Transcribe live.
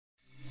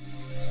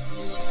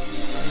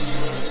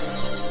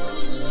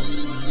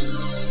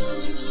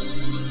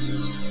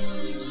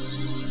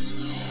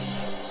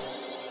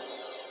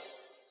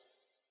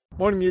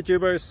Morning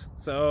YouTubers.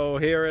 So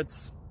here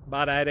it's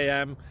about 8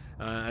 a.m.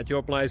 At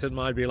your place it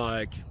might be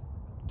like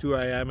 2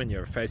 a.m. and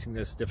you're facing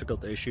this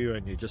difficult issue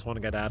and you just want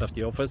to get out of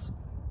the office.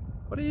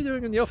 What are you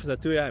doing in the office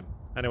at 2 a.m.?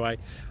 Anyway,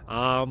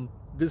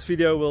 this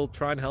video will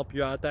try and help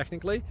you out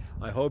technically.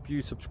 I hope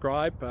you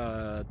subscribe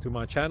to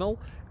my channel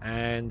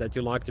and that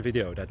you like the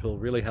video. That will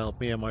really help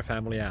me and my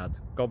family out.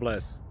 God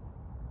bless.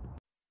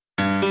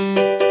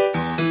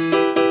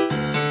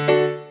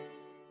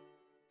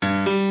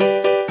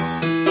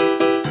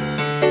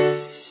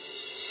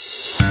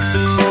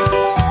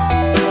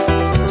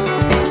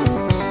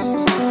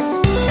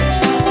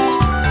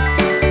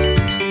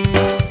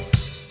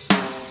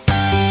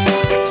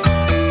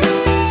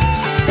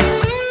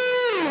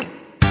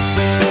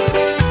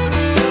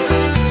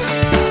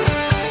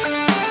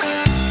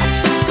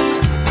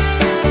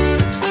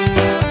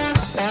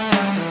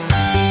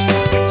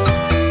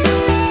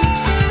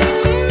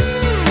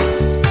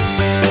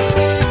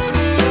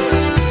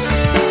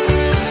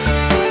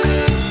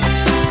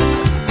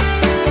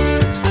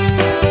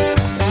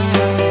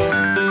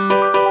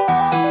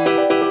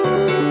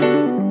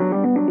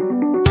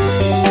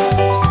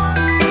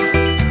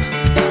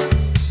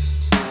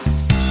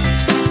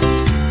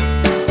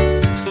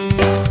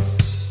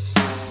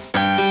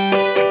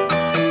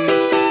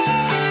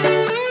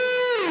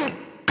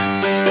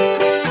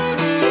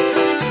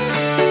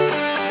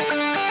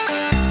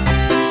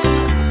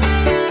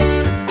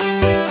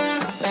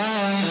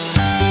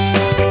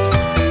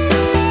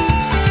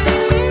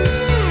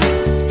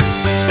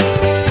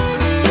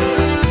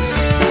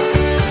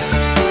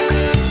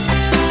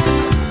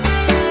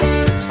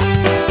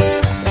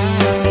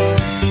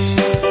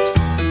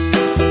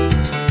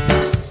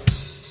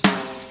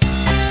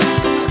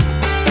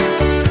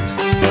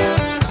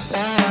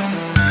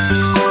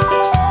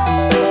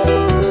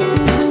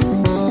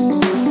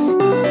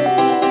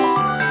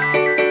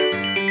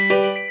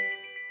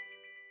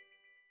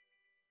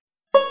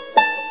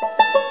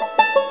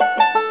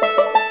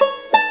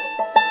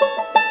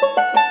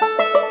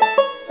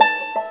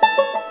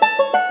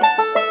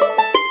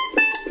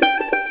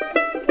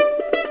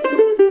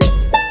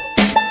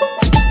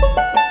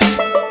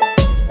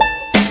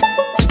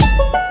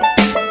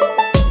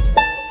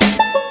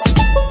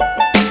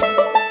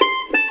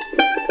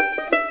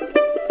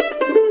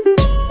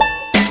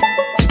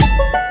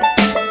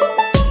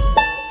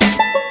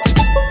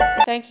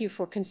 Thank you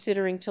for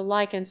considering to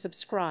like and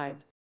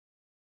subscribe.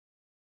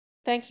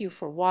 Thank you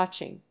for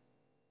watching.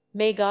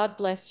 May God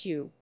bless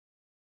you.